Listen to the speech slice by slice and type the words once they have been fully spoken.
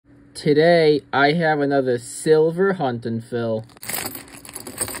Today, I have another silver hunt and fill.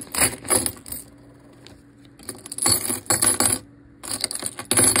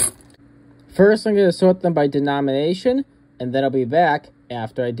 First, I'm going to sort them by denomination, and then I'll be back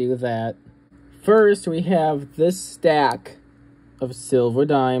after I do that. First, we have this stack of silver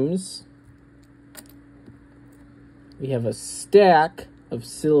dimes. We have a stack of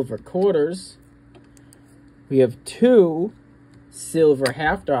silver quarters. We have 2 silver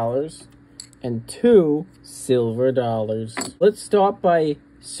half dollars and 2 silver dollars. Let's start by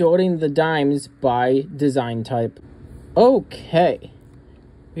sorting the dimes by design type. Okay.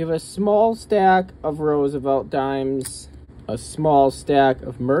 We have a small stack of Roosevelt dimes, a small stack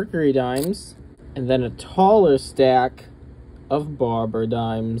of Mercury dimes, and then a taller stack of Barber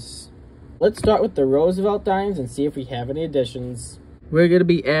dimes. Let's start with the Roosevelt dimes and see if we have any additions. We're going to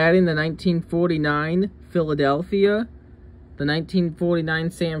be adding the 1949 Philadelphia, the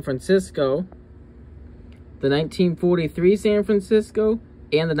 1949 San Francisco, the 1943 San Francisco,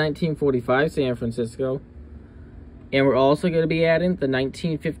 and the 1945 San Francisco. And we're also going to be adding the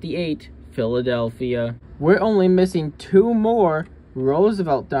 1958 Philadelphia. We're only missing 2 more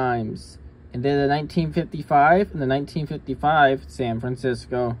Roosevelt dimes, and they're the 1955 and the 1955 San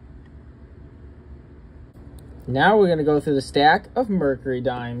Francisco. Now we're going to go through the stack of Mercury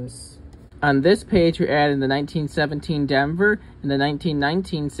dimes. On this page, we're adding the 1917 Denver and the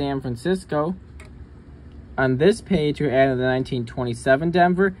 1919 San Francisco. On this page, we're adding the 1927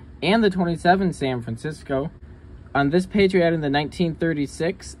 Denver and the 27 San Francisco. On this page, we're adding the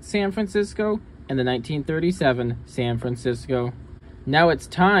 1936 San Francisco and the 1937 San Francisco. Now it's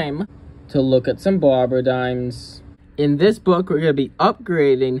time to look at some Barber dimes. In this book, we're going to be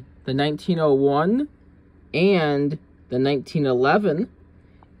upgrading the 1901 and the 1911,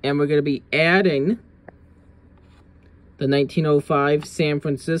 and we're going to be adding the 1905 San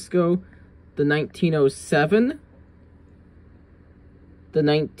Francisco, the 1907, the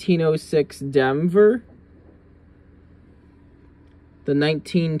 1906 Denver, the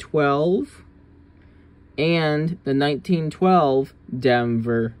 1912, and the 1912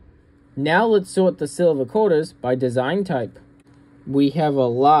 Denver. Now let's sort the silver quarters by design type. We have a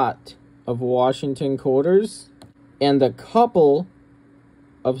lot of Washington quarters and a couple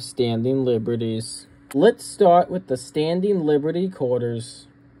of Standing Liberties. Let's start with the Standing Liberty quarters.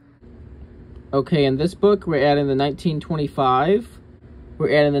 Okay, in this book, we're adding the 1925, we're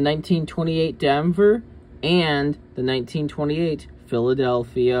adding the 1928 Denver, and the 1928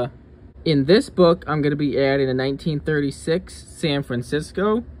 Philadelphia. In this book, I'm going to be adding a 1936 San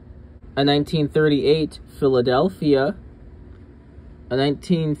Francisco, a 1938 Philadelphia, a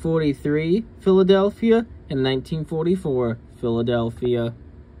 1943 Philadelphia, and a 1944 Philadelphia.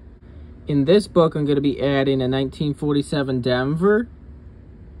 In this book, I'm going to be adding a 1947 Denver,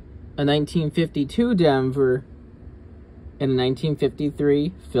 a 1952 Denver, and a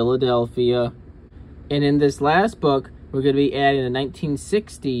 1953 Philadelphia. And in this last book, we're going to be adding a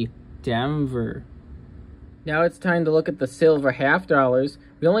 1960 Denver. Now it's time to look at the silver half dollars.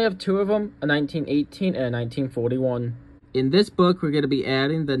 We only have 2 of them, a 1918 and a 1941. In this book, we're going to be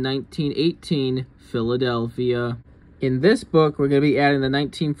adding the 1918 Philadelphia. In this book, we're going to be adding the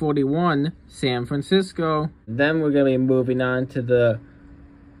 1941 San Francisco. Then we're going to be moving on to the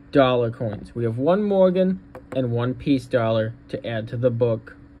dollar coins. We have 1 Morgan and 1 Peace dollar to add to the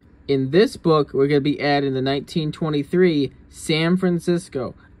book. In this book, we're going to be adding the 1923 San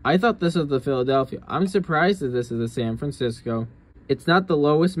Francisco. I thought this was the Philadelphia. I'm surprised that this is the San Francisco. It's not the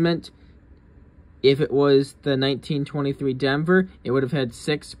lowest mint. If it was the 1923 Denver, it would have had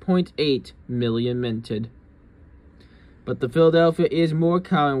 6.8 million minted. But the Philadelphia is more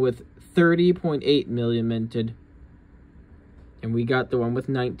common with 30.8 million minted. And we got the one with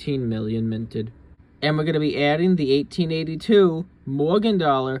 19 million minted. And we're going to be adding the 1882 Morgan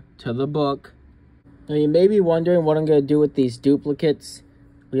dollar to the book. Now you may be wondering what I'm going to do with these duplicates.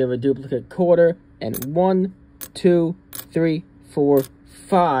 We have a duplicate quarter and 1, 2, 3, 4,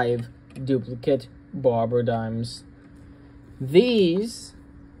 5 duplicate Barber dimes. These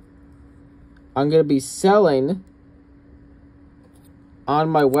I'm going to be selling on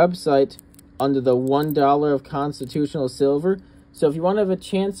my website under the $1 of constitutional silver. So if you want to have a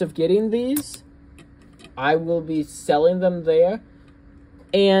chance of getting these, I will be selling them there.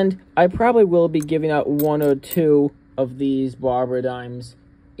 And I probably will be giving out 1 or 2 of these Barber dimes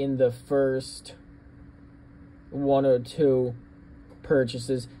in the first 1 or 2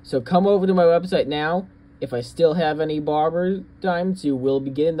 purchases. So come over to my website now. If I still have any Barber dimes, you will be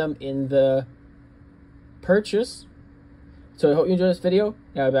getting them in the purchase. So I hope you enjoyed this video.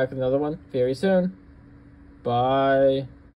 I'll be back with another one very soon. Bye.